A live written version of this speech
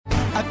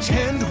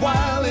Attend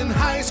while in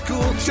high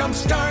school.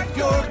 Jumpstart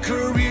your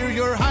career.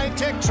 Your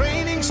high-tech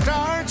training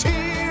starts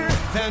here.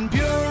 Van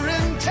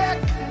Buren Tech.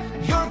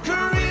 Your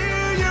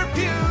career, your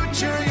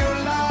future, your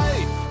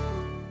life.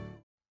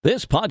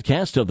 This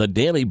podcast of the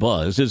Daily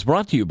Buzz is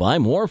brought to you by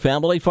Moore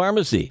Family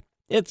Pharmacy.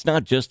 It's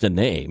not just a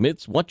name,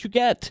 it's what you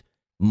get.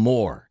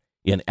 More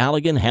in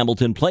Allegan,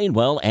 Hamilton,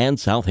 Plainwell, and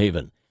South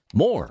Haven.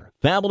 Moore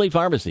Family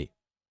Pharmacy.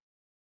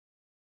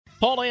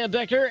 Paul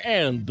Landecker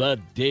and the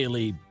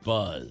Daily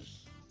Buzz.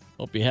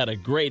 Hope you had a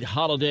great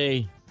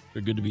holiday.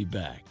 We're good to be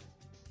back.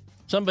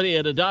 Somebody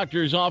at a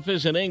doctor's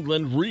office in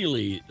England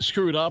really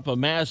screwed up a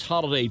mass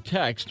holiday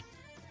text.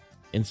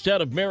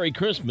 Instead of Merry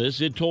Christmas,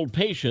 it told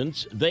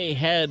patients they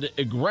had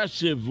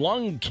aggressive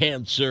lung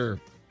cancer.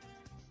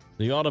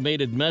 The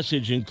automated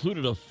message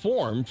included a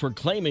form for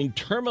claiming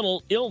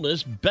terminal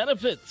illness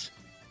benefits.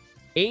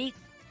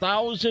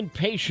 8,000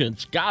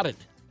 patients got it.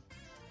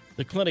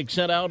 The clinic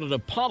sent out an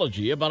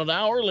apology about an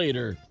hour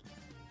later.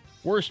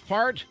 Worst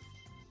part,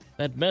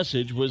 that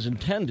message was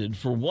intended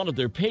for one of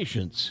their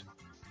patients,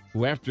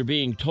 who, after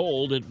being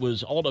told it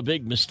was all a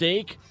big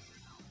mistake,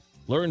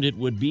 learned it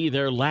would be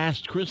their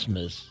last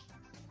Christmas.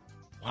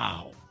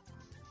 Wow.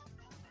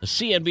 A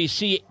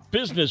CNBC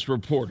business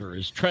reporter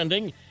is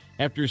trending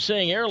after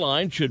saying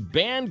airlines should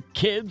ban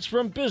kids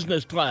from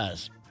business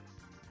class.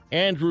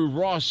 Andrew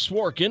Ross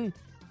Sworkin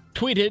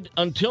tweeted,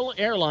 until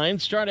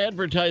airlines start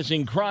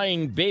advertising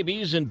crying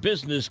babies in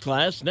business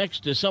class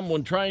next to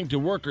someone trying to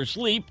work or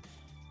sleep,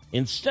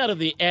 instead of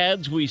the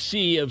ads we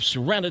see of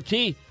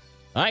Serenity,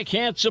 I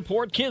can't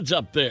support kids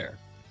up there.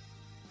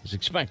 As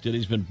expected,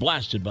 he's been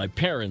blasted by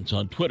parents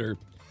on Twitter.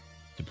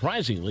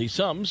 Surprisingly,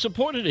 some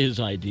supported his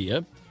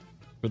idea.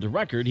 For the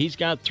record, he's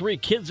got 3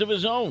 kids of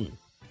his own.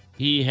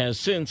 He has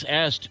since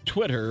asked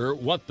Twitter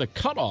what the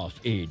cutoff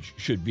age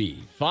should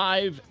be,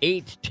 5,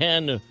 8,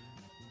 10,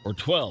 or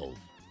 12.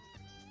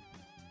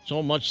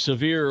 So much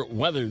severe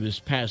weather this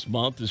past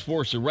month has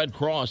forced the Red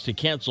Cross to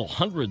cancel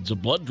hundreds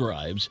of blood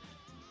drives.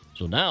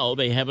 So now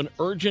they have an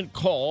urgent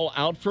call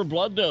out for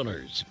blood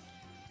donors.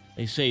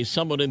 They say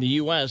someone in the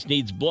U.S.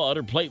 needs blood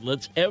or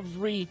platelets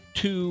every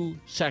 2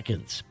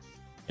 seconds.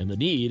 And the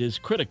need is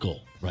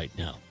critical right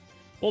now.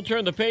 We'll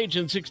turn the page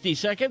in 60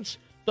 seconds.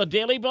 The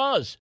Daily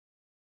Buzz.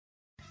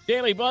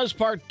 Daily Buzz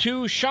Part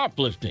 2,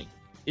 shoplifting,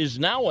 is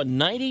now a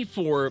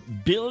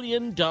 $94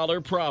 billion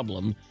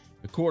problem,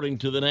 according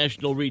to the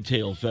National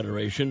Retail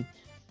Federation.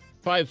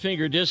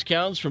 Five-finger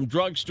discounts from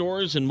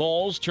drugstores and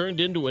malls turned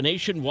into a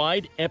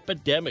nationwide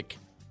epidemic.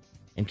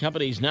 And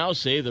companies now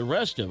say the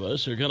rest of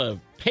us are going to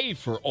pay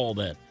for all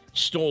that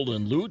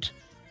stolen loot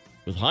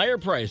with higher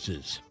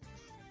prices.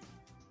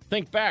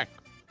 Think back.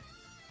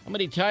 How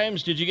many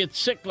times did you get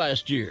sick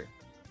last year?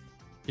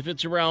 If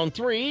it's around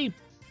 3,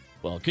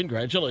 well,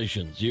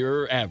 congratulations,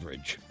 you're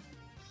average.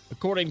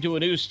 According to a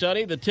new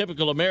study, the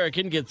typical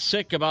American gets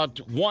sick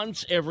about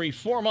once every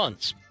 4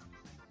 months.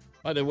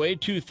 By the way,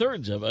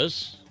 2/3 of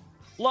us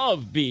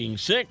love being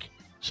sick,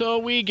 so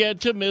we get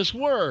to miss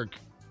work.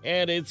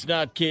 And it's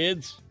not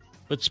kids,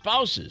 but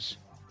spouses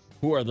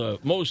who are the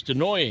most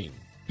annoying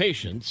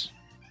patients.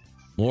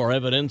 More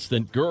evidence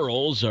that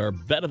girls are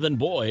better than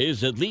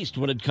boys, at least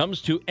when it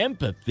comes to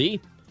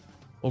empathy.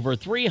 Over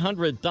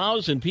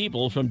 300,000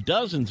 people from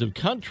dozens of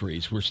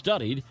countries were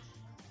studied.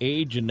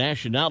 Age and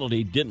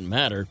nationality didn't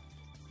matter.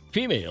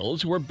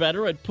 Females were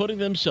better at putting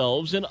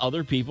themselves in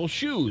other people's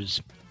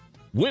shoes.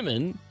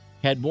 Women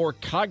had more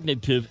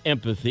cognitive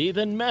empathy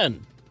than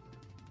men.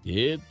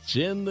 It's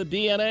in the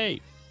DNA.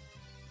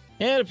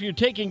 And if you're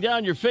taking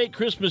down your fake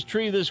Christmas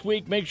tree this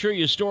week, make sure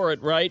you store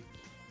it right.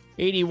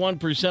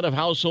 81% of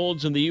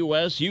households in the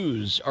U.S.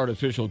 use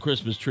artificial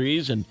Christmas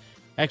trees, and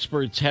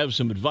experts have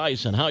some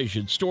advice on how you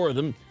should store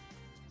them.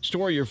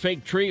 Store your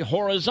fake tree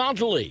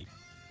horizontally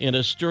in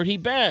a sturdy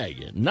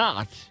bag,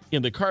 not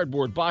in the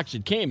cardboard box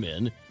it came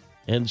in,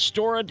 and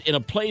store it in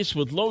a place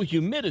with low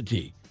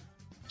humidity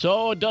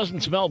so it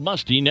doesn't smell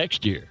musty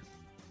next year.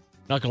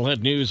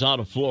 Knucklehead news out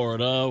of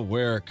Florida,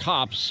 where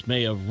cops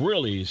may have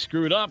really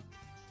screwed up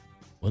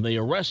when they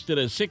arrested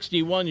a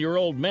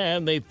 61-year-old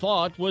man they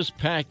thought was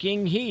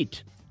packing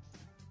heat.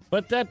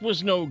 But that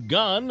was no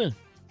gun.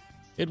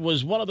 It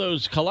was one of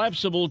those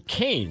collapsible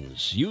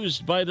canes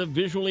used by the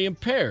visually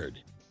impaired.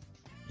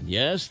 And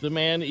yes, the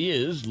man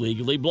is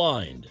legally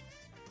blind.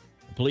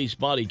 A police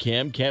body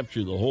cam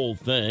captured the whole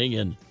thing,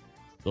 and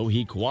though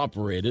he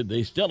cooperated,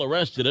 they still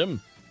arrested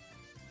him.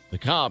 The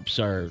cops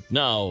are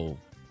now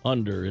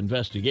under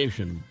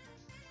investigation.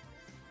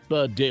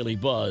 The Daily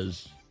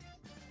Buzz.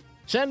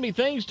 Send me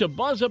things to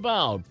buzz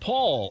about.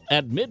 Paul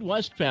at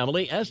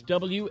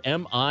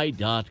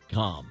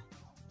MidwestFamilySWMI.com.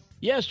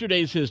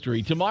 Yesterday's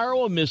history,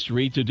 tomorrow a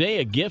mystery, today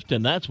a gift,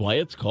 and that's why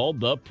it's called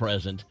The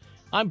Present.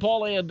 I'm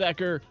Paul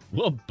Landecker.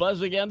 We'll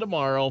buzz again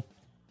tomorrow.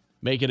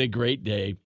 Make it a great day.